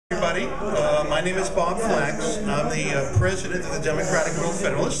everybody. My name is Bob Flax. I'm the president of the Democratic World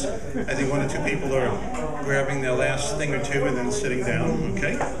Federalist. I think one or two people are grabbing their last thing or two and then sitting down.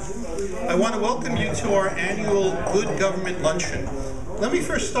 Okay. I want to welcome you to our annual Good Government Luncheon. Let me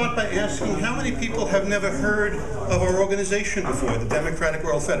first start by asking how many people have never heard of our organization before, the Democratic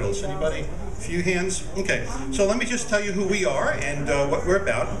World Federalist? Anybody? A few hands? Okay. So let me just tell you who we are and what we're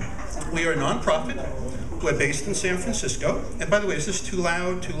about. We are a nonprofit. We're based in San Francisco. And by the way, is this too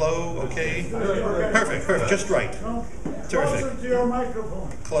loud, too low? Okay? Perfect, perfect. Just right. Terrific. Closer to your microphone.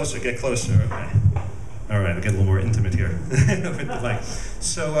 Closer, get closer. Okay. All right, I'll get a little more intimate here.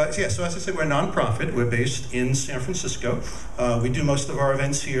 So as I said, we're a nonprofit. We're based in San Francisco. We do most of our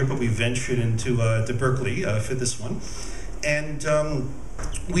events here, but we ventured into Berkeley for this one. And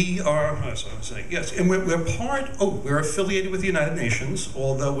we are, yes, and we're affiliated with the United Nations,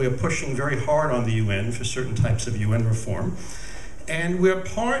 although we're pushing very hard on the UN for certain types of UN reform. And we're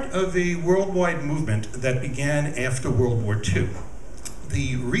part of a worldwide movement that began after World War II.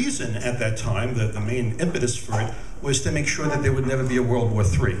 The reason at that time, the main impetus for it, was to make sure that there would never be a World War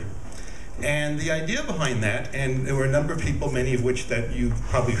III. And the idea behind that, and there were a number of people, many of which that you've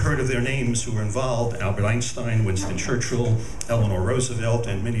probably heard of their names who were involved, Albert Einstein, Winston Churchill, Eleanor Roosevelt,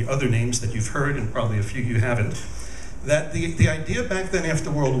 and many other names that you've heard, and probably a few you haven't, that the idea back then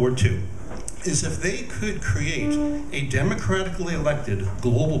after World War II is if they could create a democratically elected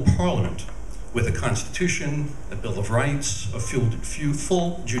global parliament with a constitution, a Bill of Rights, a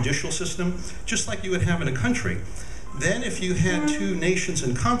full judicial system, just like you would have in a country, then if you had two nations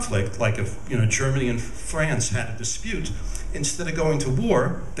in conflict, like if Germany and France had a dispute, instead of going to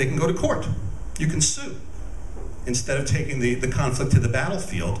war, they can go to court. You can sue. Instead of taking the conflict to the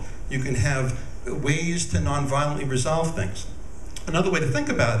battlefield, you can have ways to non-violently resolve things. Another way to think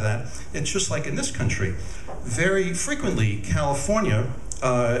about that, it's just like in this country. Very frequently, California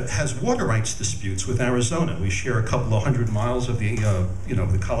has water rights disputes with Arizona. We share a couple of 100 miles of the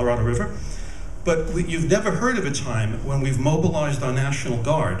Colorado River. But you've never heard of a time when we've mobilized our National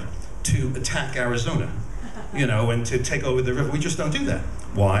Guard to attack Arizona, and to take over the river. We just don't do that.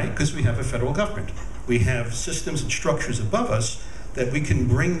 Why? Because we have a federal government. We have systems and structures above us that we can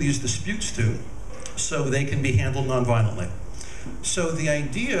bring these disputes to so they can be handled nonviolently. So the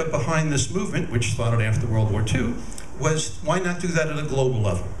idea behind this movement, which started after World War II, was why not do that at a global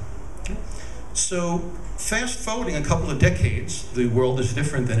level? So fast forwarding a couple of decades, the world is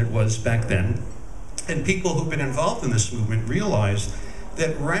different than it was back then. And people who've been involved in this movement realized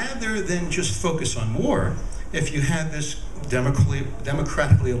that rather than just focus on war, if you had this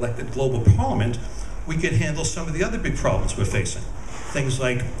democratically elected global parliament, we could handle some of the other big problems we're facing. Things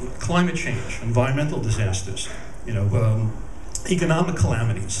like climate change, environmental disasters, economic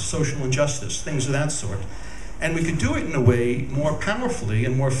calamities, social injustice, things of that sort. And we could do it in a way more powerfully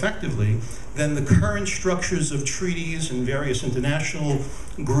and more effectively than the current structures of treaties and various international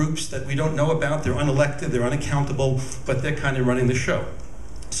groups that we don't know about. They're unelected, they're unaccountable, but they're kind of running the show.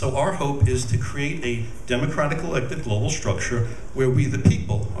 So our hope is to create a democratic elected global structure where we, the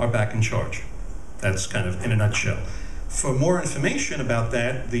people, are back in charge. That's kind of in a nutshell. For more information about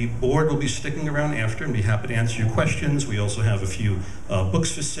that, the board will be sticking around after and be happy to answer your questions. We also have a few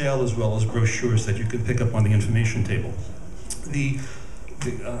books for sale as well as brochures that you can pick up on the information table.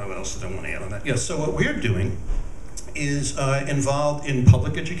 What else did I want to add on that? Yes, so what we're doing is involved in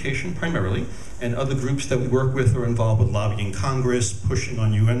public education primarily, and other groups that we work with are involved with lobbying Congress, pushing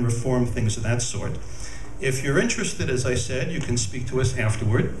on UN reform, things of that sort. If you're interested, as I said, you can speak to us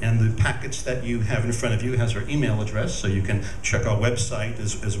afterward, and the packets that you have in front of you has our email address, so you can check our website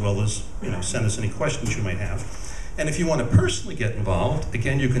as well as send us any questions you might have. And if you want to personally get involved,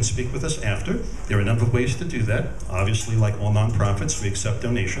 again, you can speak with us after. There are a number of ways to do that. Obviously, like all nonprofits, we accept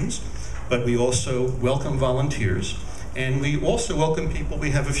donations, but we also welcome volunteers, and we also welcome people.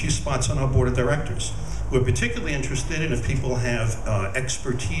 We have a few spots on our board of directors. We're particularly interested in if people have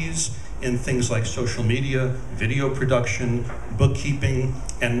expertise in things like social media, video production, bookkeeping,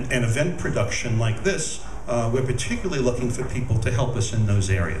 and event production like this. We're particularly looking for people to help us in those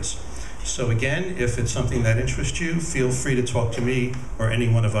areas. So again, if it's something that interests you, feel free to talk to me or any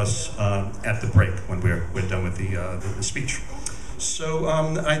one of us at the break when we're done with the speech. So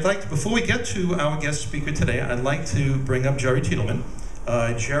I'd like to, before we get to our guest speaker today, I'd like to bring up Jerry Tetalman.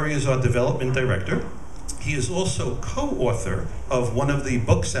 Jerry is our development director. He is also co-author of one of the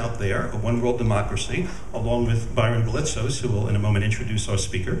books out there, One World Democracy, along with Byron Belitsos, who will in a moment introduce our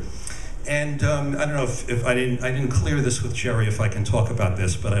speaker. And I don't know if I didn't clear this with Jerry if I can talk about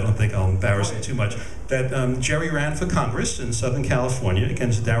this, but I don't think I'll embarrass him too much. That Jerry ran for Congress in Southern California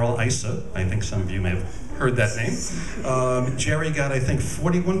against Darrell Issa. I think some of you may have heard that name. Jerry got, I think,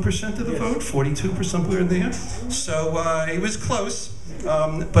 41% of the vote, 42% somewhere in there. So he was close.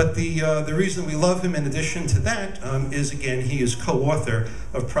 But the reason we love him in addition to that is, again, he is co-author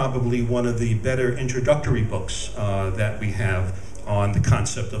of probably one of the better introductory books that we have on the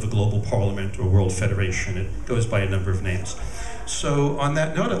concept of a global parliament or world federation. It goes by a number of names. So on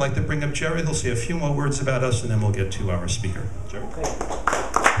that note, I'd like to bring up Jerry. He'll say a few more words about us, and then we'll get to our speaker. Jerry.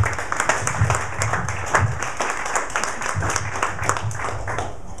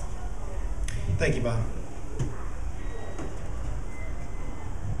 Thank you, Bob.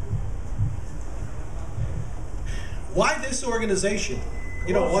 Why this organization?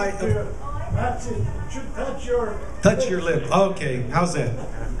 You know, why? Touch your lip. Okay, how's that?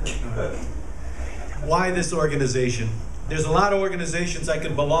 Why this organization? There's a lot of organizations I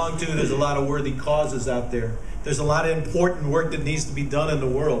could belong to. There's a lot of worthy causes out there. There's a lot of important work that needs to be done in the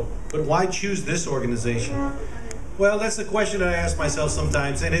world. But why choose this organization? Well, that's the question I ask myself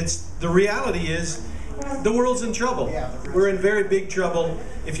sometimes. And the reality is, the world's in trouble. We're in very big trouble.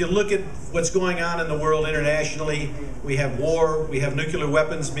 If you look at what's going on in the world internationally, we have war, we have nuclear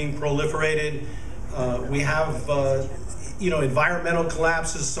weapons being proliferated, we have environmental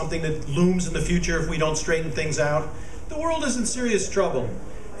collapses, something that looms in the future if we don't straighten things out. The world is in serious trouble.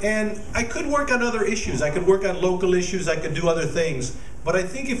 And I could work on other issues. I could work on local issues. I could do other things. But I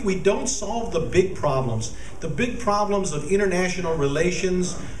think if we don't solve the big problems of international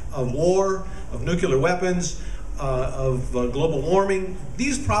relations, of war, of nuclear weapons, of global warming,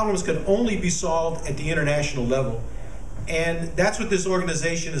 these problems can only be solved at the international level. And that's what this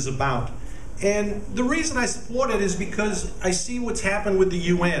organization is about. And the reason I support it is because I see what's happened with the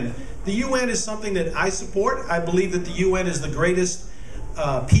UN. The UN is something that I support. I believe that the UN is the greatest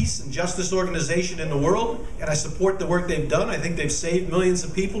peace and justice organization in the world, and I support the work they've done. I think they've saved millions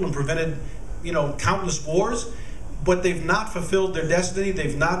of people and prevented, countless wars, but they've not fulfilled their destiny.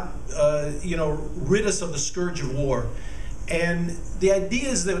 They've not, rid us of the scourge of war. And the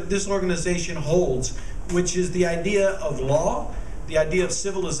ideas that this organization holds, which is the idea of law, the idea of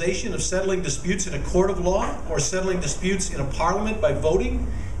civilization, of settling disputes in a court of law or settling disputes in a parliament by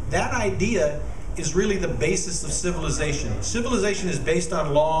voting, that idea is really the basis of civilization. Civilization is based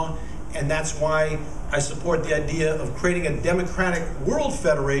on law, and that's why I support the idea of creating a democratic world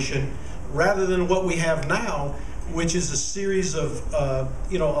federation rather than what we have now, which is a series of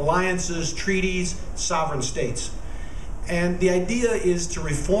alliances, treaties, sovereign states. And the idea is to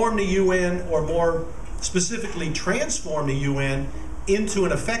reform the UN, or more specifically transform the UN into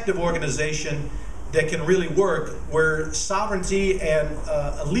an effective organization that can really work, where sovereignty and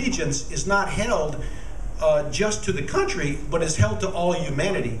allegiance is not held just to the country, but is held to all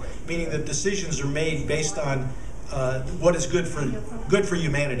humanity, meaning that decisions are made based on what is good for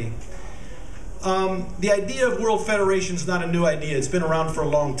humanity. The idea of World Federation is not a new idea. It's been around for a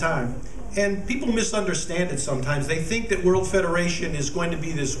long time. And people misunderstand it sometimes. They think that World Federation is going to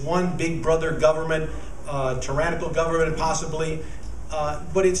be this one big brother government, tyrannical government possibly,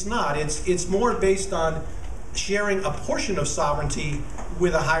 but it's not. It's more based on sharing a portion of sovereignty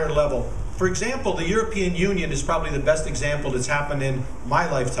with a higher level. For example, the European Union is probably the best example that's happened in my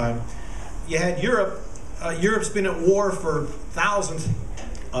lifetime. You had Europe. Europe's been at war for thousands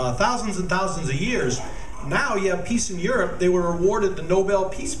and thousands of years. Now you have peace in Europe. They were awarded the Nobel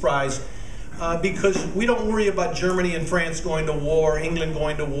Peace Prize because we don't worry about Germany and France going to war, England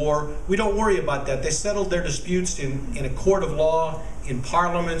going to war. We don't worry about that. They settled their disputes in a court of law, in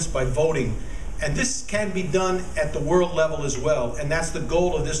parliaments, by voting. And this can be done at the world level as well, and that's the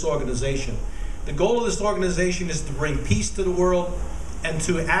goal of this organization. The goal of this organization is to bring peace to the world and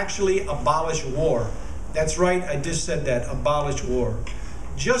to actually abolish war. That's right, I just said that, abolish war.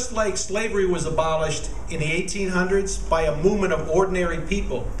 Just like slavery was abolished in the 1800s by a movement of ordinary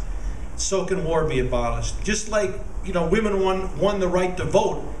people, so can war be abolished. Just like women won the right to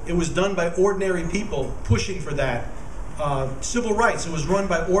vote, it was done by ordinary people pushing for that. Civil rights, it was run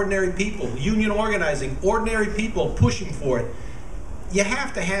by ordinary people. Union organizing, ordinary people pushing for it. You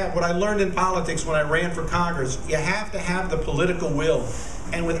have to have, what I learned in politics when I ran for Congress, you have to have the political will.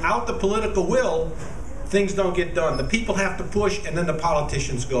 And without the political will, things don't get done. The people have to push, and then the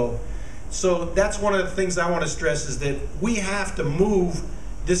politicians go. So that's one of the things I want to stress, is that we have to move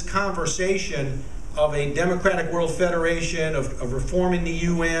this conversation of a democratic world federation, of reforming the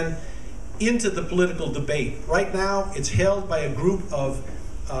UN, into the political debate. Right now, it's held by a group of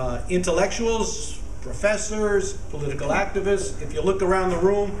intellectuals, professors, political activists. If you look around the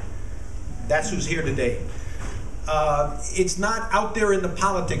room, that's who's here today. It's not out there in the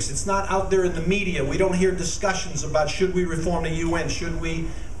politics. It's not out there in the media. We don't hear discussions about should we reform the UN, should we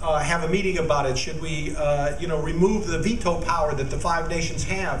have a meeting about it? Should we, remove the veto power that the 5 nations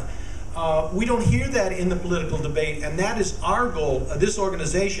have? We don't hear that in the political debate, and that is our goal. This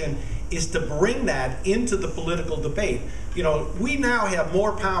organization is to bring that into the political debate. We now have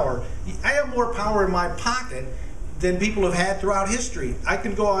more power. I have more power in my pocket than people have had throughout history. I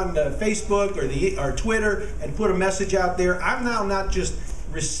can go on Facebook or Twitter and put a message out there. I'm now not just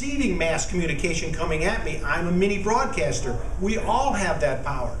receiving mass communication coming at me. I'm a mini broadcaster. We all have that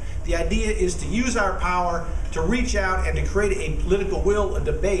power. The idea is to use our power to reach out and to create a political will, a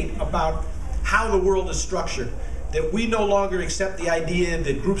debate about how the world is structured. That we no longer accept the idea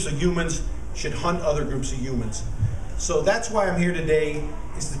that groups of humans should hunt other groups of humans. So that's why I'm here today,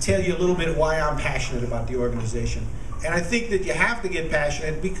 is to tell you a little bit why I'm passionate about the organization. And I think that you have to get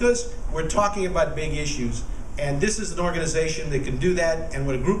passionate because we're talking about big issues. And this is an organization that can do that, and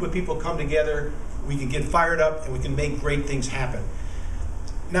when a group of people come together, we can get fired up and we can make great things happen.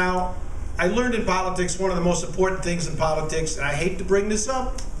 Now, I learned in politics, one of the most important things in politics, and I hate to bring this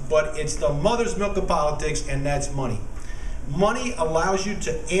up, but it's the mother's milk of politics, and that's money. Money allows you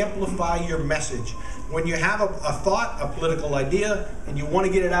to amplify your message. When you have a thought, a political idea, and you want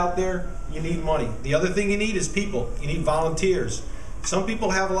to get it out there, you need money. The other thing you need is people. You need volunteers. Some people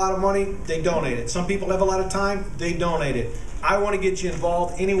have a lot of money, they donate it. Some people have a lot of time, they donate it. I want to get you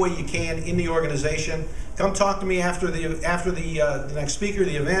involved any way you can in the organization. Come talk to me after the next speaker,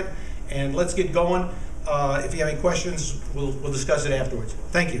 the event, and let's get going. If you have any questions, we'll discuss it afterwards.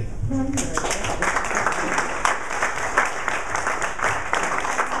 Thank you.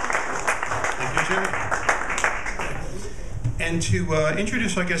 Thank you, Jim. And to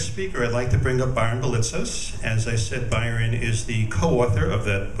introduce our guest speaker, I'd like to bring up Byron Belitsos. As I said, Byron is the co-author of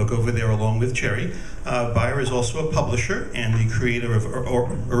that book over there along with Jerry. Byron is also a publisher and the creator of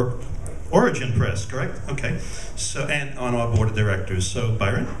Origin Press, correct? Okay. So, and on our board of directors. So,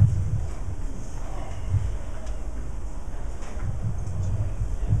 Byron?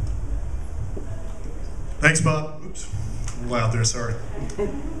 Thanks, Bob. Oops, a little loud there, sorry.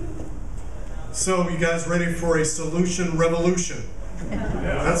 So, you guys ready for a solution revolution?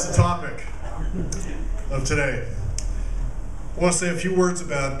 That's the topic of today. I want to say a few words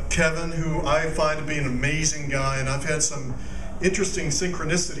about Keven, who I find to be an amazing guy, and I've had some interesting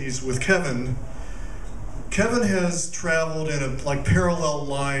synchronicities with Keven. Keven has traveled in parallel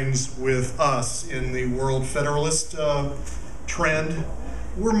lines with us in the World Federalist trend.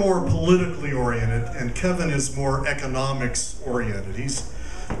 We're more politically oriented, and Keven is more economics oriented.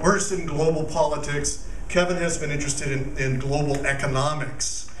 We're interested in global politics. Keven has been interested in global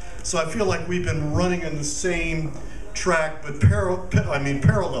economics. So I feel like we've been running in the same track, but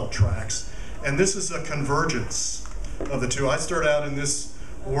parallel tracks. And this is a convergence of the two. I started out in this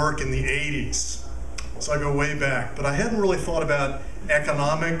work in the 80s, so I go way back. But I hadn't really thought about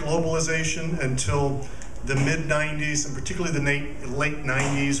economic globalization until the mid-90s, and particularly the late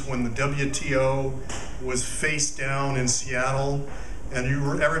 90s, when the WTO was face down in Seattle. And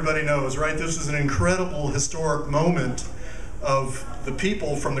everybody knows, right? This is an incredible historic moment of the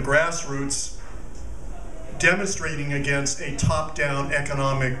people from the grassroots demonstrating against a top-down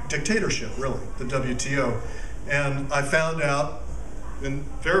economic dictatorship, really, the WTO. And I found out, and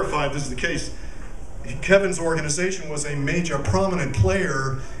verified this is the case, Kevin's organization was a prominent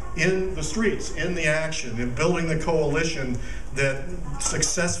player in the streets, in the action, in building the coalition that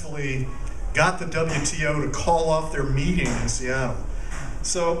successfully got the WTO to call off their meeting in Seattle.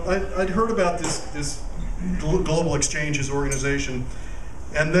 So I'd heard about this Global Exchanges organization,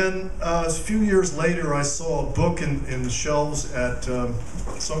 and then a few years later I saw a book in the shelves at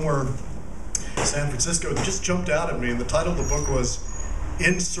somewhere in San Francisco that just jumped out at me, and the title of the book was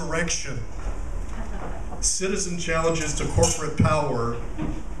Insurrection: Citizen Challenges to Corporate Power,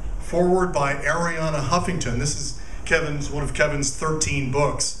 forward by Arianna Huffington. This is one of Kevin's 13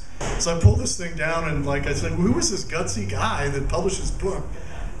 books. So I pulled this thing down and I said, who is this gutsy guy that published this book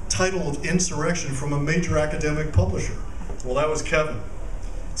titled Insurrection from a major academic publisher? Well, that was Keven.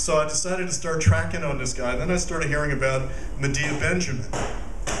 So I decided to start tracking on this guy. Then I started hearing about Medea Benjamin.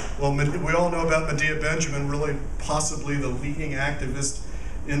 Well, we all know about Medea Benjamin, really possibly the leading activist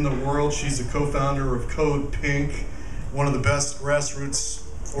in the world. She's the co-founder of Code Pink, one of the best grassroots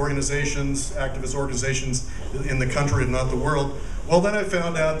organizations, activist organizations in the country, if not the world. Well, then I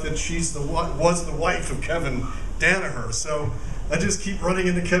found out that was the wife of Keven Danaher. So I just keep running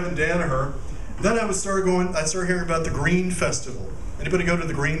into Keven Danaher. Then I started hearing about the Green Festival. Anybody go to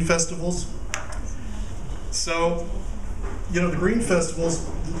the Green Festivals? So, the Green Festivals,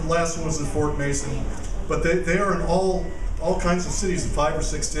 the last one was in Fort Mason, but they are in all kinds of cities, 5 or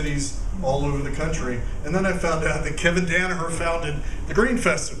 6 cities all over the country. And then I found out that Keven Danaher founded the Green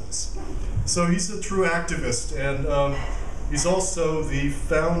Festivals. So he's a true activist, and he's also the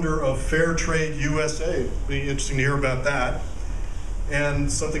founder of Fair Trade USA. It'd be interesting to hear about that.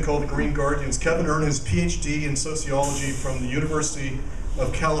 And something called the Green Guardians. Keven earned his PhD in sociology from the University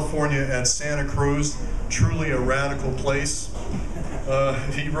of California at Santa Cruz, truly a radical place.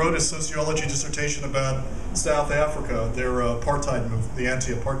 He wrote a sociology dissertation about South Africa, their apartheid movement, the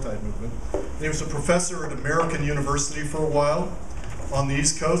anti-apartheid movement. And he was a professor at American University for a while on the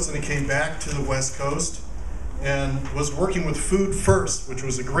East Coast, and he came back to the West Coast and was working with Food First, which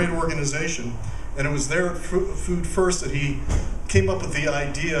was a great organization. And it was there at Food First that he came up with the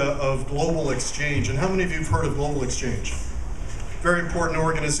idea of global exchange. And how many of you have heard of global exchange? Very important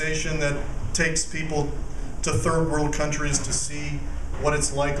organization that takes people to third world countries to see what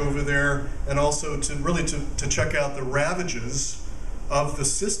it's like over there, and also to really to check out the ravages of the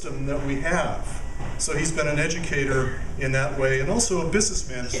system that we have. So he's been an educator in that way, and also a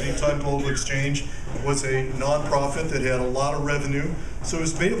businessman. At the same time, Global Exchange was a nonprofit that had a lot of revenue, so he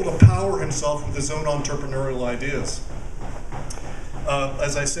was able to power himself with his own entrepreneurial ideas.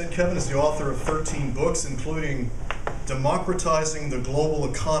 As I said, Keven is the author of 13 books, including Democratizing the Global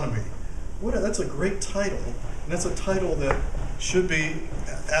Economy. That's a great title, and that's a title that should be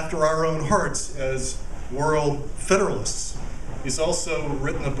after our own hearts as world federalists. He's also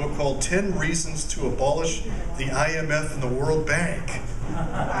written a book called 10 Reasons to Abolish the IMF and the World Bank.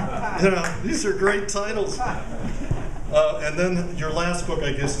 These are great titles. And then your last book,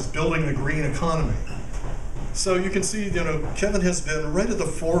 I guess, is Building the Green Economy. So you can see, Keven has been right at the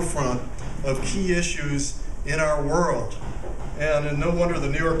forefront of key issues in our world. And no wonder the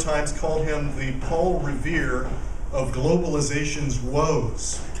New York Times called him the Paul Revere of globalization's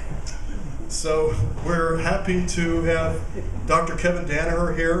woes. So we're happy to have Dr. Keven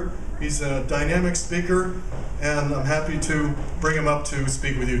Danaher here. He's a dynamic speaker, and I'm happy to bring him up to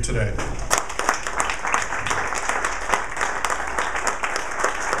speak with you today.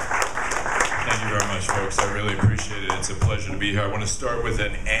 Thank you very much, folks. I really appreciate it. It's a pleasure to be here. I want to start with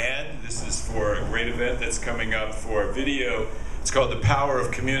an ad. This is for a great event that's coming up for a video. It's called The Power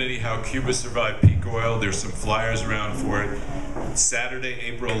of Community, How Cuba Survived Peak Oil. There's some flyers around for it. Saturday,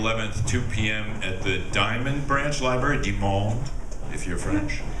 April 11th, 2 p.m. at the Diamond Branch Library, Du Monde, if you're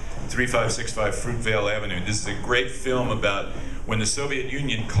French, 3565 Fruitvale Avenue. This is a great film about when the Soviet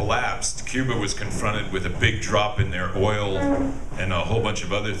Union collapsed. Cuba was confronted with a big drop in their oil and a whole bunch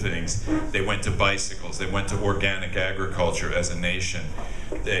of other things. They went to bicycles. They went to organic agriculture as a nation.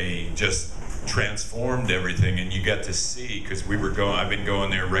 They just transformed everything, and you got to see, because I've been going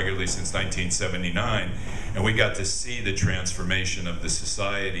there regularly since 1979, and we got to see the transformation of the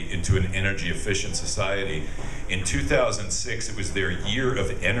society into an energy efficient society. In 2006, it was their year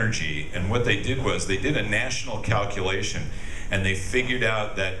of energy, and what they did was they did a national calculation, and they figured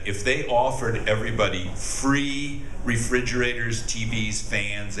out that if they offered everybody free refrigerators, TVs,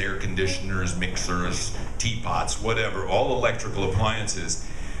 fans, air conditioners, mixers, teapots, whatever, all electrical appliances,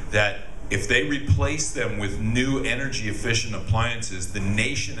 that if they replaced them with new energy efficient appliances, the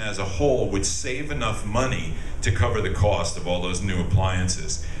nation as a whole would save enough money to cover the cost of all those new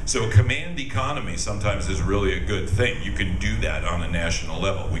appliances. So a command economy sometimes is really a good thing. You can do that on a national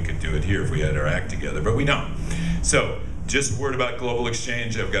level. We could do it here if we had our act together, but we don't. So just a word about Global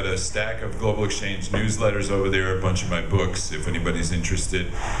Exchange. I've got a stack of Global Exchange newsletters over there, a bunch of my books, if anybody's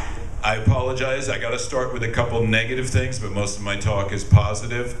interested. I apologize, I gotta start with a couple negative things, but most of my talk is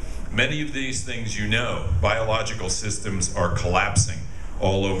positive. Many of these things you know. Biological systems are collapsing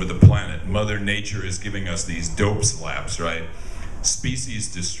all over the planet. Mother Nature is giving us these dope slaps, right?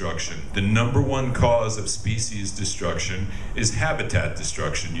 Species destruction. The #1 cause of species destruction is habitat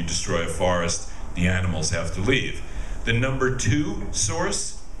destruction. You destroy a forest, the animals have to leave. The #2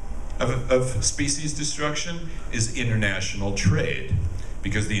 source of species destruction is international trade,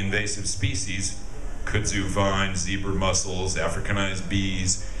 because the invasive species, kudzu vines, zebra mussels, Africanized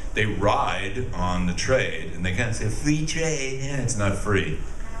bees, they ride on the trade, and they kind of say, free trade, yeah, it's not free.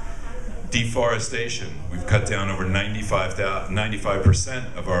 Deforestation. We've cut down over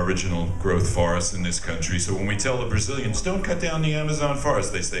 95% of our original growth forests in this country, so when we tell the Brazilians, don't cut down the Amazon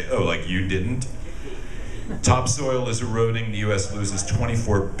forest, they say, oh, like you didn't? Topsoil is eroding. The U.S. loses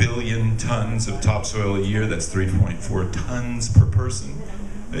 24 billion tons of topsoil a year. That's 3.4 tons per person.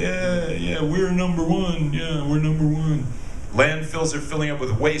 Yeah, we're #1. Yeah, we're #1. Landfills are filling up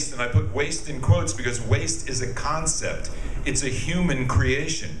with waste, and I put waste in quotes because waste is a concept. It's a human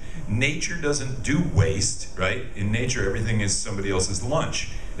creation. Nature doesn't do waste, right? In nature, everything is somebody else's lunch.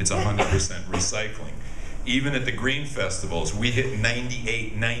 It's 100% recycling. Even at the green festivals, we hit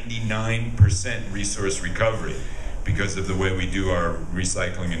 98, 99% resource recovery because of the way we do our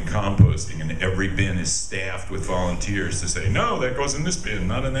recycling and composting, and every bin is staffed with volunteers to say, no, that goes in this bin,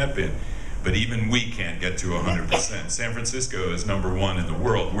 not in that bin. But even we can't get to 100%. San Francisco is #1 in the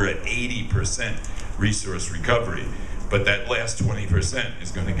world. We're at 80% resource recovery. But that last 20%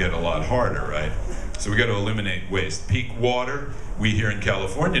 is going to get a lot harder, right? So we got to eliminate waste. Peak water, we here in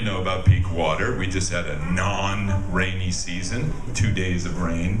California know about peak water. We just had a non-rainy season, 2 days of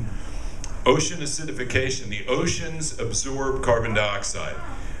rain. Ocean acidification, the oceans absorb carbon dioxide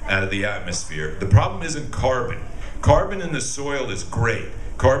out of the atmosphere. The problem isn't carbon. Carbon in the soil is great.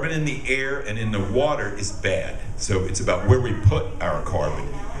 Carbon in the air and in the water is bad. So it's about where we put our carbon.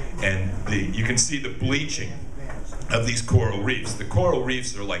 And you can see the bleaching of these coral reefs. The coral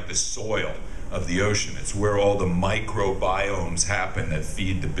reefs are like the soil of the ocean. It's where all the microbiomes happen that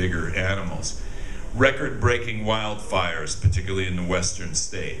feed the bigger animals. Record-breaking wildfires, particularly in the western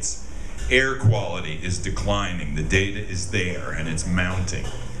states. Air quality is declining. The data is there and it's mounting.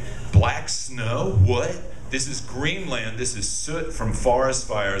 Black snow, what? This is Greenland. This is soot from forest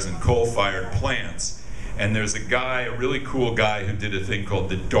fires and coal-fired plants. And there's a guy, a really cool guy, who did a thing called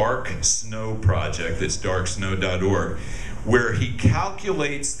the Dark Snow Project. It's darksnow.org, where he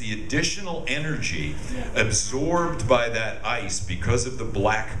calculates the additional energy absorbed by that ice because of the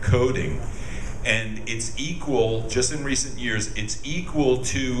black coating. And it's equal, just in recent years, it's equal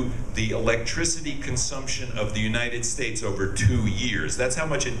to the electricity consumption of the United States over 2 years. That's how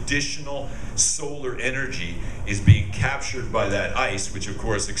much additional solar energy is being captured by that ice, which of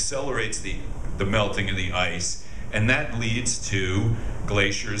course accelerates the melting of the ice. And that leads to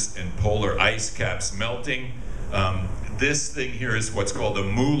glaciers and polar ice caps melting. This thing here is what's called a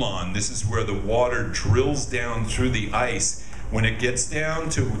moulin. This is where the water drills down through the ice. When it gets down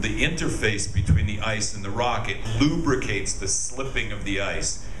to the interface between the ice and the rock, it lubricates the slipping of the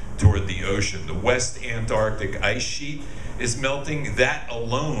ice toward the ocean. The West Antarctic ice sheet is melting. That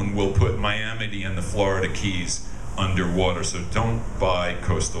alone will put Miami and the Florida Keys underwater. So don't buy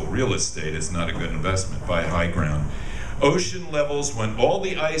coastal real estate. It's not a good investment. Buy high ground. Ocean levels, when all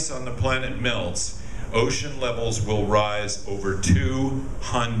the ice on the planet melts, ocean levels will rise over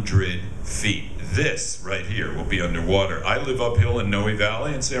 200 feet. This right here will be underwater. I live uphill in Noe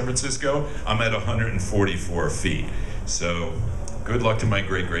Valley in San Francisco. I'm at 144 feet. So good luck to my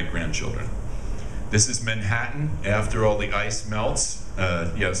great-great-grandchildren. This is Manhattan after all the ice melts.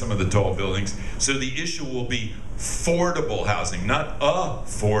 Yeah, some of the tall buildings. So the issue will be affordable housing, not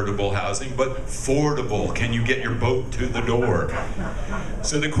affordable housing, but affordable. Can you get your boat to the door?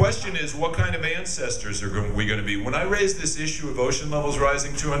 So the question is, what kind of ancestors are we going to be? When I raise this issue of ocean levels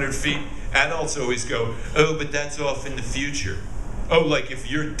rising 200 feet, adults always go, oh, but that's off in the future. Oh, like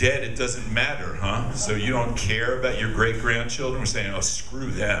if you're dead, it doesn't matter, huh? So you don't care about your great-grandchildren? We're saying, oh, screw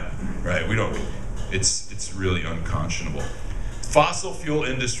them, right? We don't, it's really unconscionable. Fossil fuel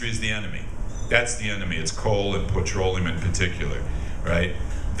industry is the enemy. That's the enemy. It's coal and petroleum in particular, right?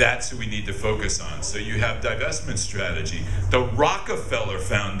 That's who we need to focus on. So you have divestment strategy. The Rockefeller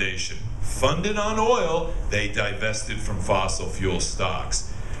Foundation, funded on oil, they divested from fossil fuel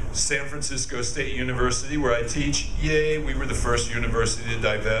stocks. San Francisco State University, where I teach, yay, we were the first university to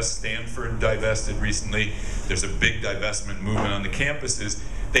divest. Stanford divested recently. There's a big divestment movement on the campuses.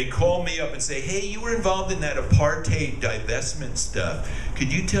 They call me up and say, hey, you were involved in that apartheid divestment stuff.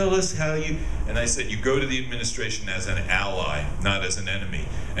 Could you tell us how you... And I said, you go to the administration as an ally, not as an enemy.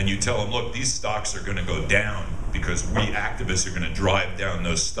 And you tell them, look, these stocks are going to go down because we activists are going to drive down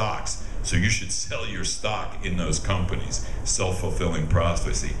those stocks. So you should sell your stock in those companies. Self-fulfilling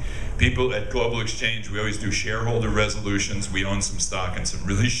prophecy. People at Global Exchange, we always do shareholder resolutions. We own some stock in some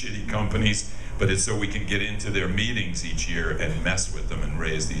really shitty companies, but it's so we can get into their meetings each year and mess with them and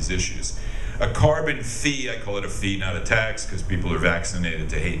raise these issues. A carbon fee, I call it a fee, not a tax, because people are vaccinated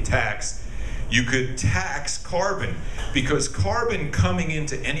to hate tax. You could tax carbon, because carbon coming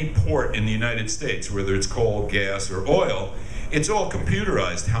into any port in the United States, whether it's coal, gas, or oil, it's all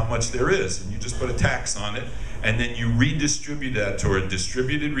computerized how much there is, and you just put a tax on it, and then you redistribute that toward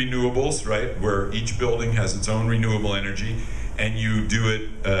distributed renewables, right, where each building has its own renewable energy, and you do it,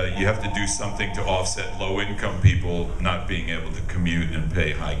 you have to do something to offset low-income people not being able to commute and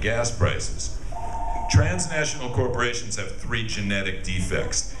pay high gas prices. Transnational corporations have 3 genetic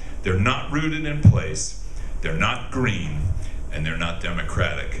defects. They're not rooted in place, they're not green, and they're not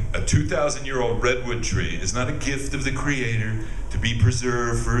democratic. A 2,000-year-old redwood tree is not a gift of the Creator to be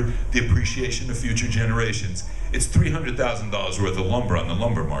preserved for the appreciation of future generations. It's $300,000 worth of lumber on the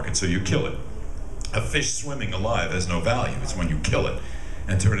lumber market, so you kill it. A fish swimming alive has no value. It's when you kill it.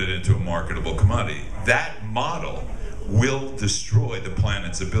 and turn it into a marketable commodity. That model will destroy the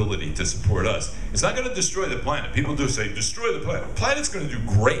planet's ability to support us. It's not going to destroy the planet. People do say, destroy the planet. The planet's going to do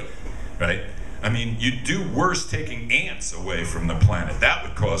great, right? I mean, you'd do worse taking ants away from the planet. That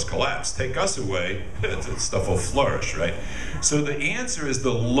would cause collapse. Take us away, stuff will flourish, right? So the answer is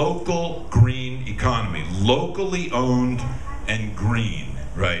the local green economy, locally owned and green,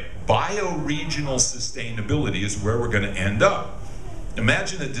 right? Bioregional sustainability is where we're going to end up.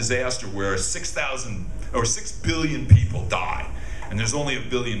 Imagine a disaster where 6 billion people die, and there's only 1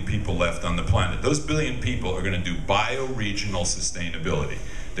 billion people left on the planet. Those billion people are going to do bioregional sustainability.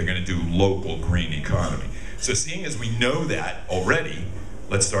 They're going to do local green economy. So seeing as we know that already,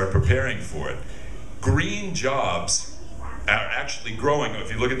 let's start preparing for it. Green jobs are actually growing. If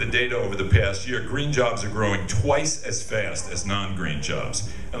you look at the data over the past year, green jobs are growing twice as fast as non-green jobs.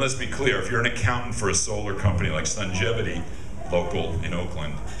 And let's be clear, if you're an accountant for a solar company like Sungevity, local in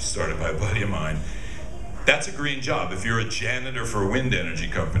Oakland, started by a buddy of mine, that's a green job. If you're a janitor for a wind energy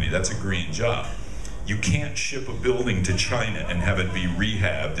company, that's a green job. You can't ship a building to China and have it be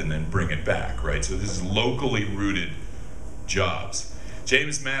rehabbed and then bring it back, right? So this is locally rooted jobs.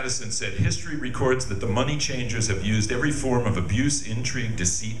 James Madison said, history records that the money changers have used every form of abuse, intrigue,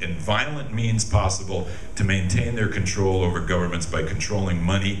 deceit, and violent means possible to maintain their control over governments by controlling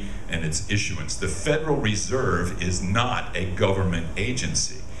money and its issuance. The Federal Reserve is not a government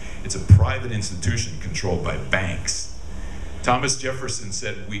agency. It's a private institution controlled by banks. Thomas Jefferson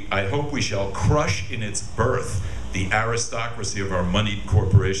said, I hope we shall crush in its birth the aristocracy of our moneyed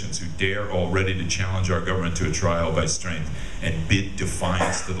corporations who dare already to challenge our government to a trial by strength and bid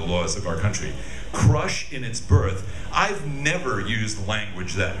defiance to the laws of our country. Crush in its birth. I've never used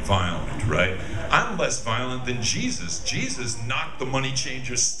language that violent, right? I'm less violent than Jesus. Jesus knocked the money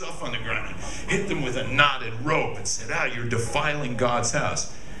changers' stuff on the ground, hit them with a knotted rope and said, you're defiling God's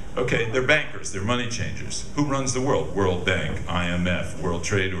house. Okay, they're bankers, they're money changers. Who runs the world? World Bank, IMF, World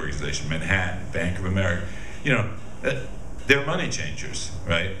Trade Organization, Manhattan, Bank of America. You know, they're money changers,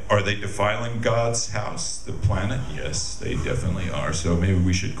 right? Are they defiling God's house, the planet? Yes, they definitely are. So maybe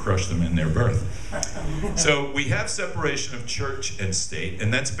we should crush them in their birth. So we have separation of church and state,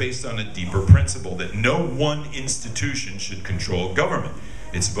 and that's based on a deeper principle that no one institution should control government.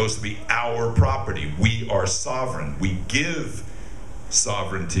 It's supposed to be our property. We are sovereign. We give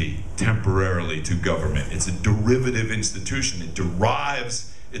sovereignty temporarily to government. It's a derivative institution. It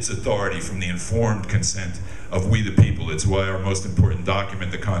derives its authority from the informed consent of we the people. It's why our most important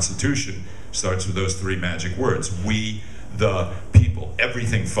document, the Constitution, starts with those 3 magic words. We the people.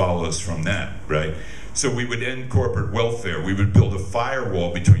 Everything follows from that, right? So we would end corporate welfare. We would build a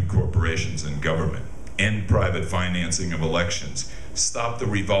firewall between corporations and government. End private financing of elections. Stop the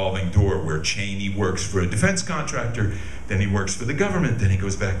revolving door where Cheney works for a defense contractor, then he works for the government, then he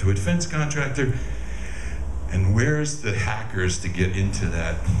goes back to a defense contractor. And where's the hackers to get into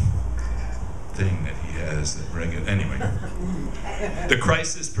that thing that he has that anyway. The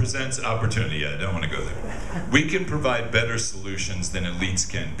crisis presents opportunity. Yeah, I don't want to go there. We can provide better solutions than elites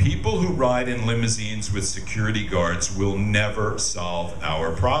can. People who ride in limousines with security guards will never solve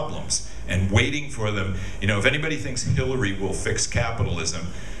our problems. And waiting for them, you know, if anybody thinks Hillary will fix capitalism,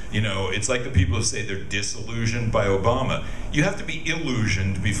 you know, it's like the people who say they're disillusioned by Obama. You have to be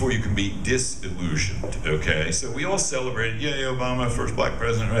illusioned before you can be disillusioned, okay? So we all celebrated, yay, Obama, first black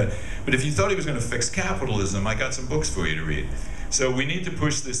president, right? But if you thought he was going to fix capitalism, I got some books for you to read. So we need to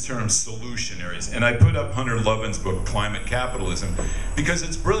push this term solutionaries. And I put up Hunter Lovin's book, Climate Capitalism, because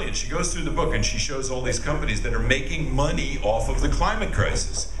it's brilliant. She goes through the book and she shows all these companies that are making money off of the climate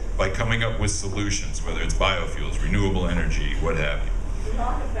crisis by coming up with solutions, whether it's biofuels, renewable energy, what have you.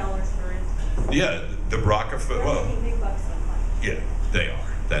 Rockefellers, for instance. Yeah, the Rockefeller. They're making big bucks on climate. Yeah, they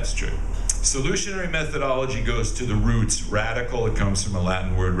are. That's true. Solutionary methodology goes to the roots. Radical, it comes from a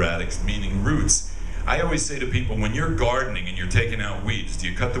Latin word radix, meaning roots. I always say to people, when you're gardening and you're taking out weeds, do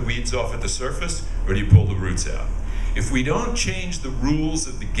you cut the weeds off at the surface or do you pull the roots out? If we don't change the rules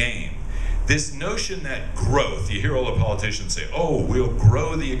of the game, this notion that growth, you hear all the politicians say, oh, we'll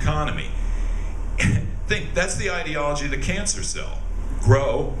grow the economy. Think, that's the ideology of the cancer cell.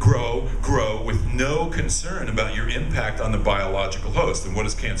 Grow, grow, grow with no concern about your impact on the biological host. And what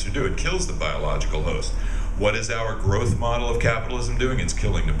does cancer do? It kills the biological host. What is our growth model of capitalism doing? It's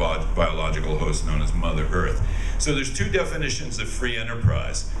killing the biological host known as Mother Earth. So there's two definitions of free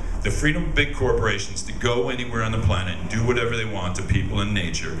enterprise. The freedom of big corporations to go anywhere on the planet and do whatever they want to people and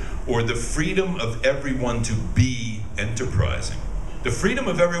nature, or the freedom of everyone to be enterprising. The freedom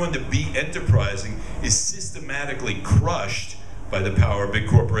of everyone to be enterprising is systematically crushed by the power of big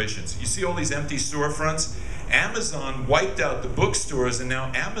corporations. You see all these empty storefronts, Amazon wiped out the bookstores, and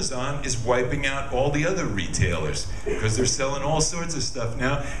now Amazon is wiping out all the other retailers because they're selling all sorts of stuff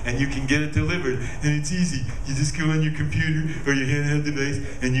now, and you can get it delivered, and it's easy. You just go on your computer or your handheld device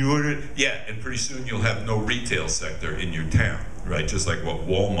and you order it. Yeah, and pretty soon you'll have no retail sector in your town, right? Just like what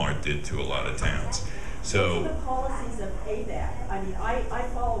Walmart did to a lot of towns. So the policies of ABAC. I mean, I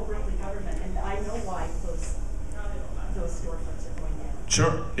follow Berkeley government, and I know why those storefronts are going down.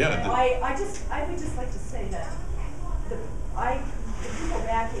 sure, yeah. I would just like to say that the people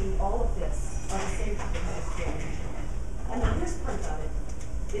backing all of this are the same people that are doing it. And the worst part about it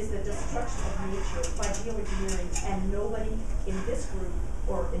is the destruction of nature by geoengineering, and nobody in this group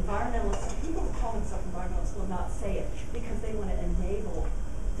or environmentalists, people who call themselves environmentalists will not say it because they want to enable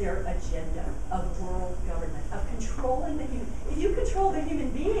their agenda of world government, of controlling the human. If you control the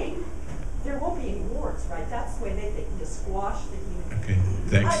human being, there won't be any wars, right? That's the way they think. You just squash the human being. Okay,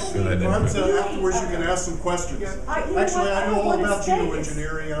 thanks for that. Afterwards, you can ask some questions. Actually, I know all about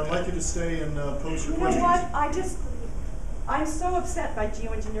geoengineering, and I'd like you to stay and pose your questions. You know what? I'm so upset by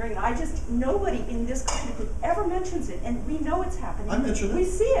geoengineering. Nobody in this country ever mentions it, and we know it's happening. I mentioned it. We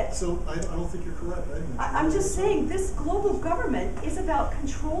see it. So I don't think you're correct. I'm just saying this global government is about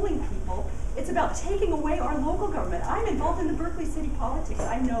controlling people. It's about taking away our local government. I'm involved in the Berkeley city politics.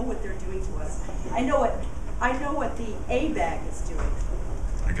 I know what they're doing to us. I know what the ABAG is doing.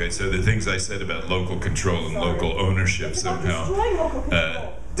 Okay, so the things I said about local control and local ownership It's about somehow. destroying local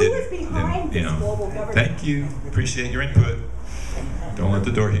control. Who is behind this global government? Thank you. Appreciate your input. Don't let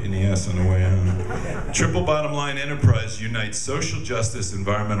the door hit you in the ass on the way out. Triple bottom line enterprise unites social justice,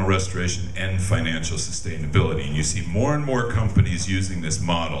 environmental restoration, and financial sustainability. And you see more and more companies using this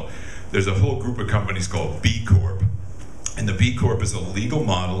model. There's a whole group of companies called B Corp. And the B Corp is a legal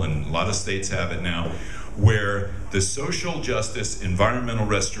model, and a lot of states have it now, where the social justice, environmental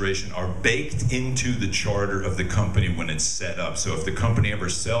restoration are baked into the charter of the company when it's set up. So if the company ever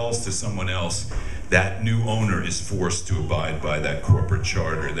sells to someone else, that new owner is forced to abide by that corporate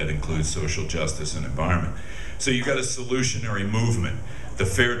charter that includes social justice and environment. So you've got a solutionary movement, the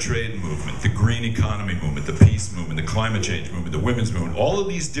fair trade movement, the green economy movement, the peace movement, the climate change movement, the women's movement. All of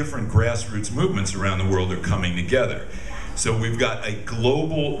these different grassroots movements around the world are coming together. So we've got a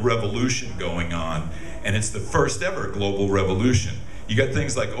global revolution going on, and it's the first ever global revolution. You got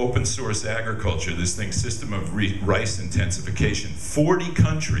things like open source agriculture, this thing, system of rice intensification, 40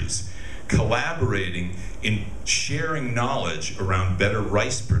 countries collaborating in sharing knowledge around better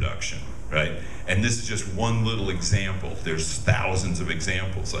rice production, right? And this is just one little example. There's thousands of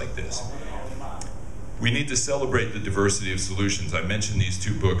examples like this. We need to celebrate the diversity of solutions. I mentioned these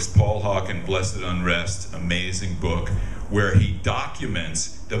two books, Paul Hawken, Blessed Unrest, amazing book, where he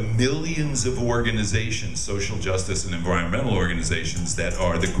documents the millions of organizations, social justice and environmental organizations, that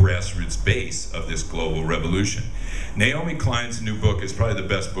are the grassroots base of this global revolution. Naomi Klein's new book is probably the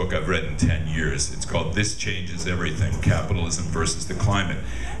best book I've read in 10 years. It's called This Changes Everything, Capitalism versus the Climate.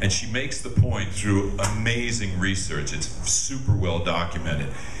 And she makes the point through amazing research. It's super well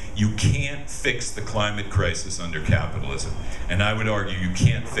documented. You can't fix the climate crisis under capitalism. And I would argue you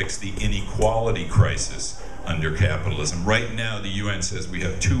can't fix the inequality crisis under capitalism. Right now, the UN says we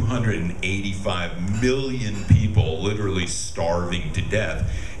have 285 million people literally starving to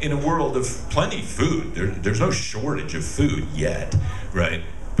death in a world of plenty of food. There's no shortage of food yet, right?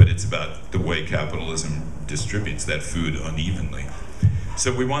 But it's about the way capitalism distributes that food unevenly.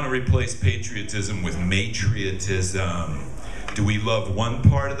 So we want to replace patriotism with matriotism. Do we love one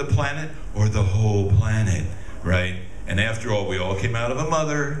part of the planet or the whole planet, right? And after all, we all came out of a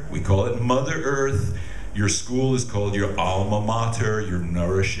mother. We call it Mother Earth. Your school is called your alma mater, your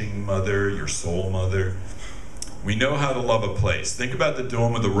nourishing mother, your soul mother. We know how to love a place. Think about the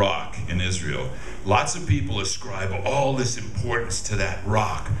Dome of the Rock in Israel. Lots of people ascribe all this importance to that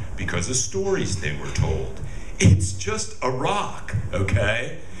rock because of stories they were told. It's just a rock,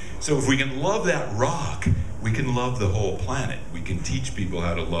 okay? So if we can love that rock, we can love the whole planet. We can teach people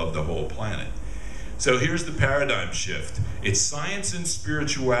how to love the whole planet. So here's the paradigm shift. It's science and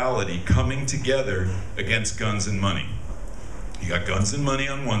spirituality coming together against guns and money. You got guns and money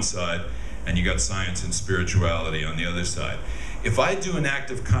on one side, and you got science and spirituality on the other side. If I do an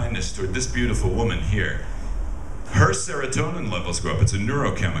act of kindness toward this beautiful woman here, her serotonin levels go up. It's a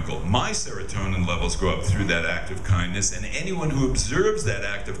neurochemical. My serotonin levels go up through that act of kindness, and anyone who observes that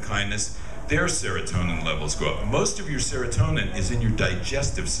act of kindness, their serotonin levels go up. Most of your serotonin is in your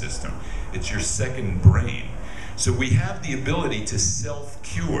digestive system. It's your second brain. So we have the ability to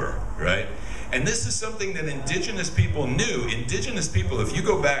self-cure, right? And this is something that indigenous people knew. Indigenous people, if you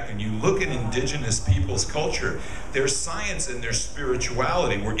go back and you look at indigenous people's culture, their science and their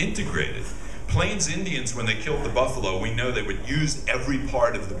spirituality were integrated. Plains Indians, when they killed the buffalo, we know they would use every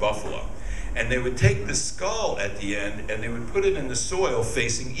part of the buffalo. And they would take the skull at the end and they would put it in the soil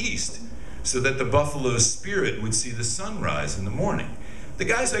facing east so that the buffalo's spirit would see the sunrise in the morning. The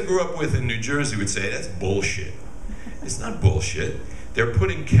guys I grew up with in New Jersey would say, that's bullshit. It's not bullshit. They're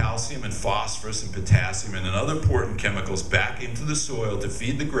putting calcium and phosphorus and potassium and other important chemicals back into the soil to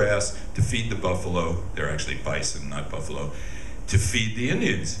feed the grass, to feed the buffalo. They're actually bison, not buffalo, to feed the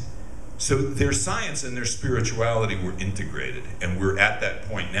Indians. So their science and their spirituality were integrated, and we're at that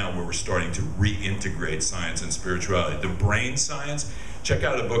point now where we're starting to reintegrate science and spirituality. The brain science, check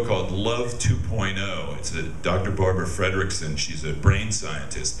out a book called Love 2.0. It's Dr. Barbara Fredrickson. She's a brain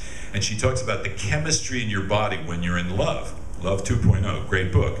scientist, and she talks about the chemistry in your body when you're in love. Love 2.0,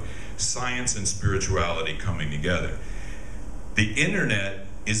 great book. Science and spirituality coming together. The internet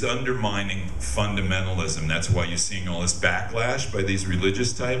is undermining fundamentalism. That's why you're seeing all this backlash by these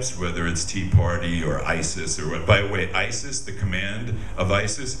religious types, whether it's Tea Party or ISIS or what. By the way, ISIS, the command of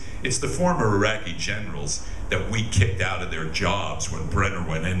ISIS, it's the former Iraqi generals that we kicked out of their jobs when Brenner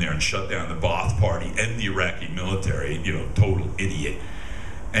went in there and shut down the Ba'ath Party and the Iraqi military, you know, total idiot.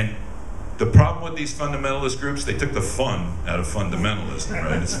 And the problem with these fundamentalist groups, they took the fun out of fundamentalism,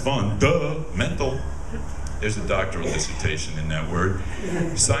 right? It's fun, duh, mental. There's a doctoral dissertation in that word.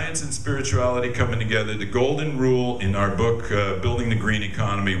 Science and spirituality coming together. The golden rule in our book, Building the Green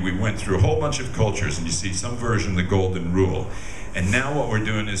Economy, we went through a whole bunch of cultures and you see some version of the golden rule. And now what we're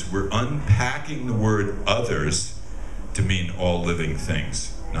doing is we're unpacking the word others to mean all living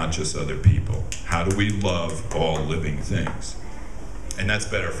things, not just other people. How do we love all living things? And that's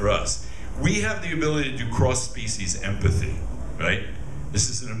better for us. We have the ability to do cross-species empathy, right?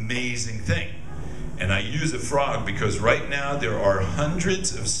 This is an amazing thing. And I use a frog because right now there are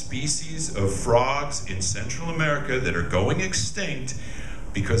hundreds of species of frogs in Central America that are going extinct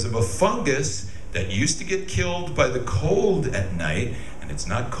because of a fungus that used to get killed by the cold at night, and it's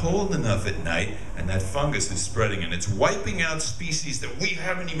not cold enough at night, and that fungus is spreading, and it's wiping out species that we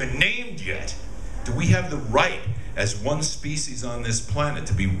haven't even named yet. Do we have the right as one species on this planet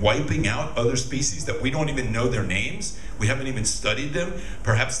to be wiping out other species that we don't even know their names? We haven't even studied them.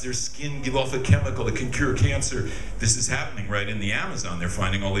 Perhaps their skin give off a chemical that can cure cancer. This is happening right in the Amazon. They're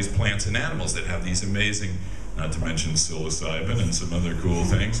finding all these plants and animals that have these amazing, not to mention psilocybin and some other cool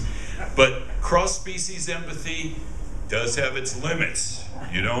things. But cross-species empathy does have its limits.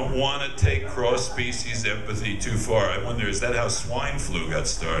 You don't want to take cross-species empathy too far. I wonder, is that how swine flu got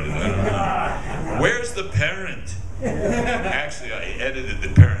started? I don't know. Where's the parent? Actually, I edited the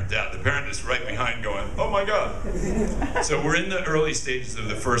parent out. The parent is right behind going, oh my God. So we're in the early stages of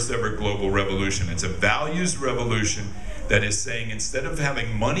the first ever global revolution. It's a values revolution that is saying instead of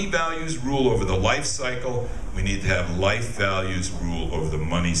having money values rule over the life cycle, we need to have life values rule over the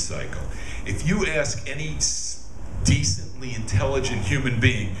money cycle. If you ask any decently intelligent human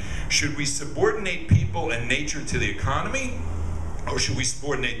being, should we subordinate people and nature to the economy, or should we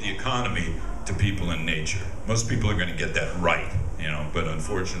subordinate the economy to people and nature? Most people are going to get that right, you know, but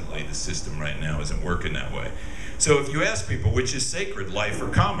unfortunately the system right now isn't working that way. So if you ask people which is sacred, life or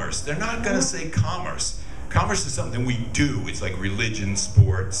commerce, they're not going to say commerce. Commerce is something we do. It's like religion,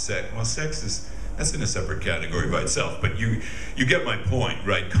 sport, sex. Well, sex is, that's in a separate category by itself, but you get my point,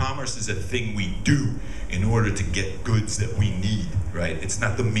 right? Commerce is a thing we do in order to get goods that we need, right? It's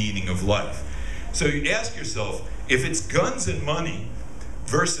not the meaning of life. So you ask yourself, if it's guns and money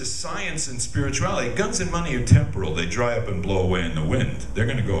versus science and spirituality, guns and money are temporal. They dry up and blow away in the wind. They're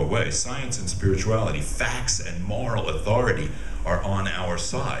going to go away. Science and spirituality, facts and moral authority are on our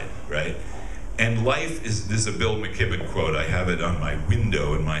side, right? And life is, this is a Bill McKibben quote. I have it on my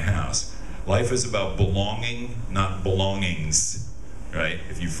window in my house. Life is about belonging, not belongings, right?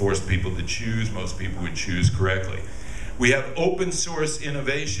 If you forced people to choose, most people would choose correctly. We have open source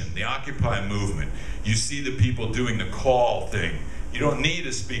innovation, the Occupy movement. You see the people doing the call thing. You don't need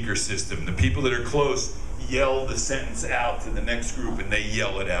a speaker system. The people that are close yell the sentence out to the next group and they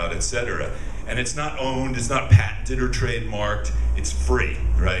yell it out, etc. And it's not owned, it's not patented or trademarked, it's free,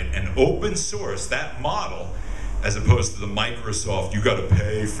 right? And open source, that model, as opposed to the Microsoft, you gotta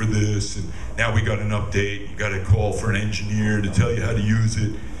pay for this, and now we got an update, you gotta call for an engineer to tell you how to use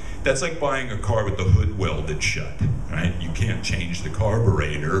it. That's like buying a car with the hood welded shut, right? You can't change the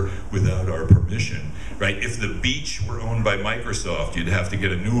carburetor without our permission, right? If the beach were owned by Microsoft, you'd have to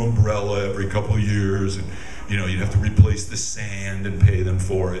get a new umbrella every couple of years, and you know, you'd have to replace the sand and pay them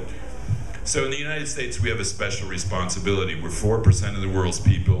for it. So in the United States, we have a special responsibility. We're 4% of the world's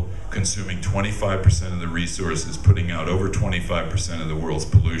people, consuming 25% of the resources, putting out over 25% of the world's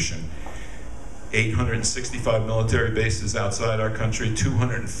pollution. 865 military bases outside our country,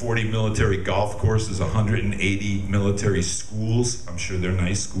 240 military golf courses, 180 military schools. I'm sure they're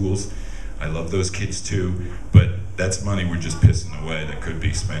nice schools. I love those kids too, but that's money we're just pissing away that could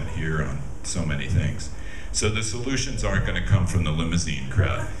be spent here on so many things. So the solutions aren't going to come from the limousine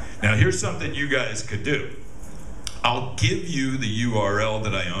crowd. Now here's something you guys could do. I'll give you the URL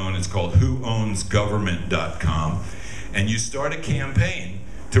that I own. It's called whoownsgovernment.com. And you start a campaign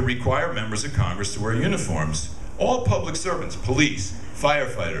to require members of Congress to wear uniforms. All public servants, police,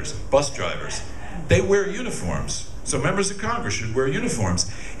 firefighters, bus drivers, they wear uniforms. So members of Congress should wear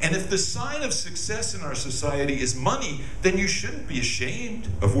uniforms. And if the sign of success in our society is money, then you shouldn't be ashamed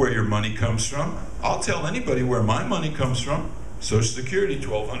of where your money comes from. I'll tell anybody where my money comes from. Social Security,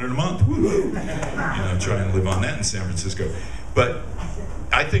 $1,200 a month, woo-hoo. You know, try and live on that in San Francisco. But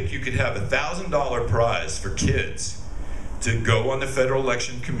I think you could have a $1,000 prize for kids to go on the Federal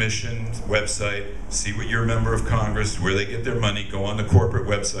Election Commission website, see what you're a member of Congress, where they get their money, go on the corporate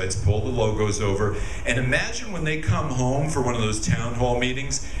websites, pull the logos over, and imagine when they come home for one of those town hall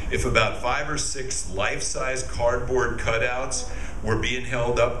meetings, if about 5 or 6 life-size cardboard cutouts were being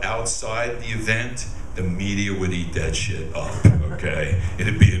held up outside the event. The media would eat that shit up, okay?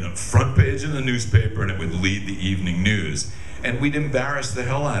 It'd be in the front page of the newspaper and it would lead the evening news. And we'd embarrass the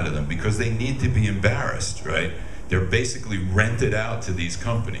hell out of them because they need to be embarrassed, right? They're basically rented out to these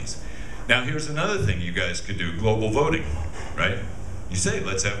companies. Now here's another thing you guys could do, global voting, right? You say,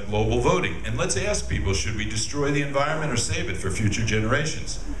 let's have global voting. And let's ask people, should we destroy the environment or save it for future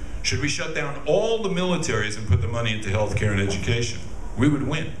generations? Should we shut down all the militaries and put the money into healthcare and education? We would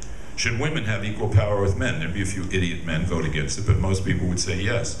win. Should women have equal power with men? There'd be a few idiot men vote against it, but most people would say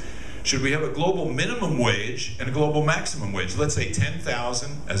yes. Should we have a global minimum wage and a global maximum wage? Let's say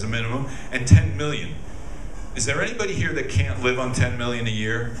 10,000 as a minimum and 10 million. Is there anybody here that can't live on 10 million a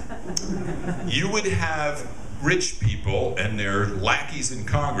year? You would have rich people and their lackeys in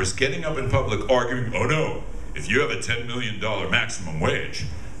Congress getting up in public arguing, oh no, if you have a $10 million maximum wage,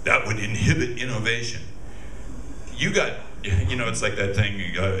 that would inhibit innovation. You got, you know, it's like that thing,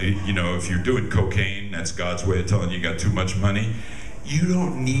 you know, if you're doing cocaine, that's God's way of telling you got too much money. You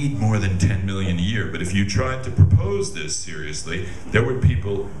don't need more than 10 million a year, but if you tried to propose this seriously, there would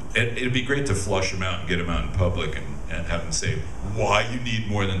people, it'd be great to flush them out and get them out in public and have them say why you need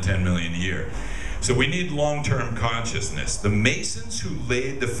more than 10 million a year. So we need long-term consciousness. The Masons who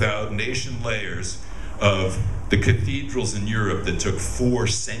laid the foundation layers of the cathedrals in Europe that took 4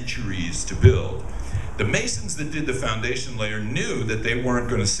 centuries to build, the Masons that did the foundation layer knew that they weren't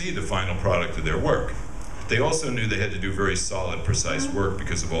going to see the final product of their work. They also knew they had to do very solid, precise work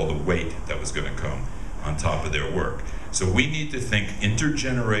because of all the weight that was going to come on top of their work. So we need to think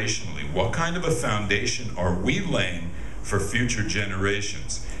intergenerationally. What kind of a foundation are we laying for future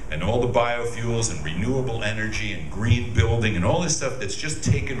generations? And all the biofuels and renewable energy and green building and all this stuff that's just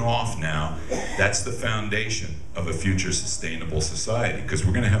taken off now, that's the foundation of a future sustainable society, because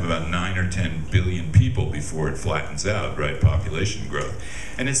we're going to have about 9 or 10 billion people before it flattens out, right? Population growth.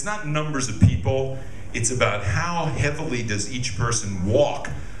 And it's not numbers of people, it's about how heavily does each person walk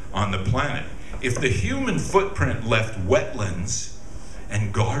on the planet. If the human footprint left wetlands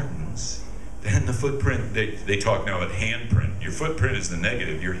and gardens, then the footprint, they talk now about handprint. Your footprint is the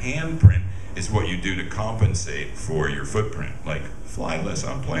negative. Your handprint is what you do to compensate for your footprint, like fly less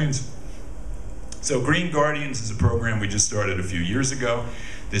on planes. So Green Guardians is a program we just started a few years ago.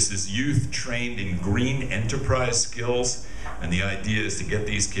 This is youth trained in green enterprise skills, and the idea is to get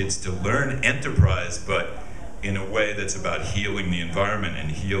these kids to learn enterprise, but in a way that's about healing the environment and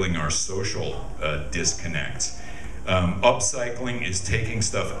healing our social disconnects. Upcycling is taking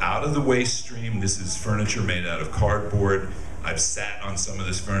stuff out of the waste stream. This is furniture made out of cardboard. I've sat on some of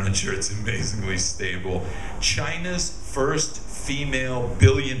this furniture. It's amazingly stable. China's first female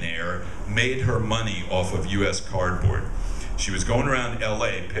billionaire made her money off of US cardboard. She was going around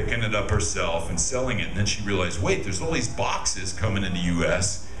LA picking it up herself and selling it, and then she realized, wait, there's all these boxes coming in the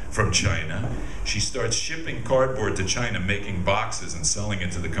US from China. She starts shipping cardboard to China, making boxes and selling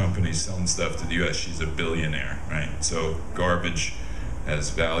it to the companies selling stuff to the US. She's a billionaire, right? So garbage has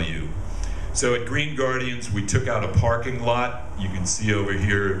value. So at Green Guardians, we took out a parking lot. You can see over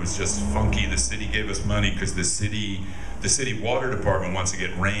here, it was just funky. The city gave us money because the city water department wants to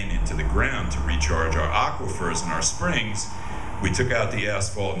get rain into the ground to recharge our aquifers and our springs. We took out the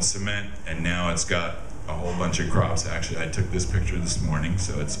asphalt and cement, and now it's got a whole bunch of crops. Actually, I took this picture this morning,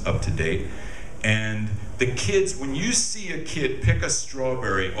 so it's up to date. And the kids, when you see a kid pick a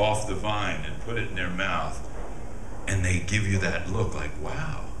strawberry off the vine and put it in their mouth, and they give you that look like,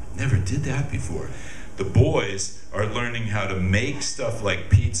 wow, never did that before. The boys are learning how to make stuff like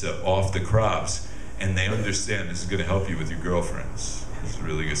pizza off the crops, and they understand this is going to help you with your girlfriends. It's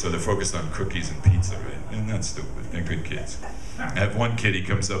really good. So they're focused on cookies and pizza, right? And that's stupid. They're good kids. I have one kid, he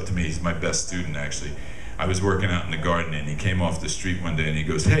comes up to me, he's my best student actually. I was working out in the garden and he came off the street one day and he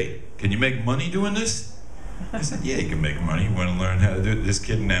goes, "Hey, can you make money doing this?" I said, "Yeah, you can make money. You want to learn how to do it?" This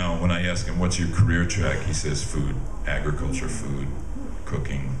kid now, when I ask him, "What's your career track?" he says, "Food, agriculture, food,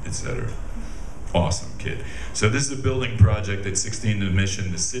 cooking, etc." Awesome kid. So this is a building project at 16th and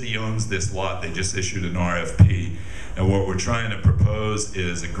Mission. The city owns this lot. They just issued an RFP. And what we're trying to propose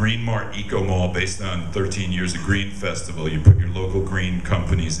is a Green Mart Eco Mall based on 13 years of Green Festival. You put your local green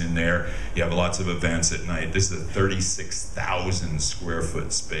companies in there. You have lots of events at night. This is a 36,000 square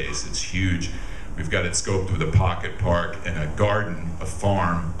foot space. It's huge. We've got it scoped with a pocket park and a garden, a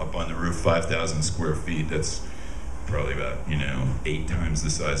farm up on the roof, 5,000 square feet. That's probably about, 8 times the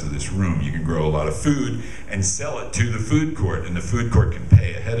size of this room. You can grow a lot of food and sell it to the food court, and the food court can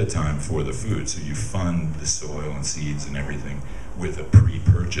pay ahead of time for the food. So you fund the soil and seeds and everything with a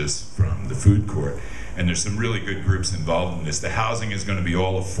pre-purchase from the food court. And there's some really good groups involved in this. The housing is going to be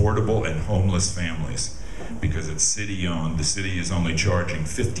all affordable and homeless families because it's city-owned. The city is only charging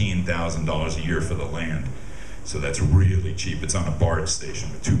 $15,000 a year for the land. So that's really cheap. It's on a BART station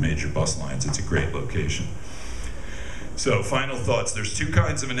with 2 major bus lines. It's a great location. So, final thoughts. There's 2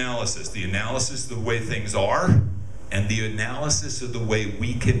 kinds of analysis. The analysis of the way things are, and the analysis of the way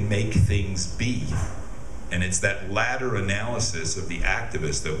we can make things be. And it's that latter analysis of the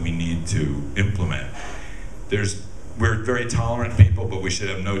activists that we need to implement. We're very tolerant people, but we should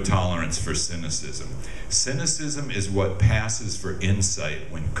have no tolerance for cynicism. Cynicism is what passes for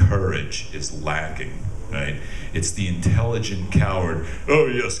insight when courage is lacking. Right? It's the intelligent coward. "Oh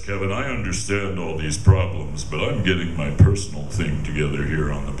yes, Kevin, I understand all these problems, but I'm getting my personal thing together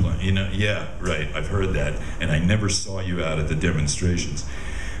here on the planet." Yeah, right, I've heard that, and I never saw you out at the demonstrations.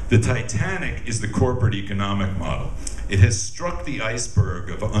 The Titanic is the corporate economic model. It has struck the iceberg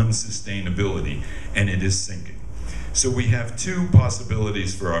of unsustainability, and it is sinking. So we have 2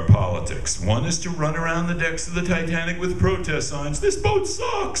 possibilities for our politics. One is to run around the decks of the Titanic with protest signs, "This boat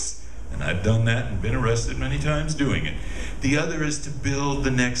sucks!" And I've done that and been arrested many times doing it. The other is to build the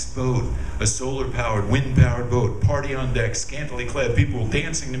next boat, a solar-powered, wind-powered boat, party on deck, scantily clad people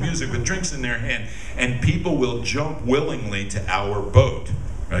dancing to music with drinks in their hand, and people will jump willingly to our boat.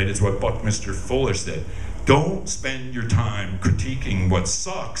 Right? It's what Buckminster Fuller said. Don't spend your time critiquing what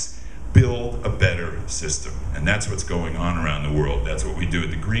sucks. Build a better system. And that's what's going on around the world. That's what we do at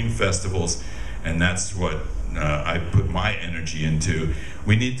the Green Festivals, and that's what I put my energy into.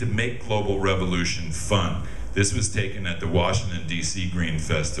 We need to make global revolution fun. This was taken at the Washington, D.C. Green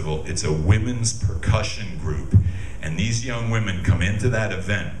Festival. It's a women's percussion group. And these young women come into that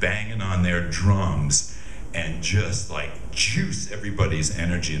event banging on their drums and just like juice everybody's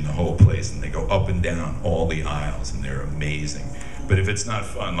energy in the whole place. And they go up and down all the aisles, and they're amazing. But if it's not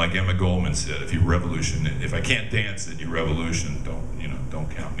fun, like Emma Goldman said, if I can't dance at your revolution, don't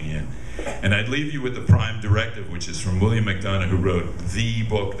count me in. And I'd leave you with the Prime Directive, which is from William McDonough, who wrote the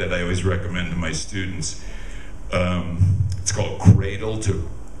book that I always recommend to my students. It's called Cradle to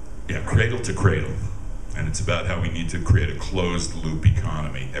Cradle. And it's about how we need to create a closed-loop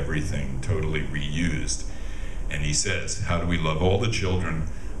economy, everything totally reused. And he says, how do we love all the children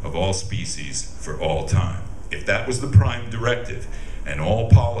of all species for all time? If that was the Prime Directive, and all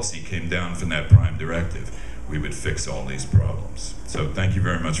policy came down from that Prime Directive, we would fix all these problems. So thank you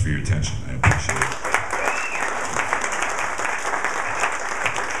very much for your attention. I appreciate it.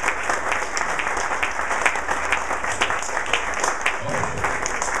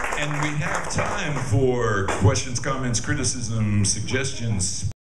 And we have time for questions, comments, criticism, suggestions,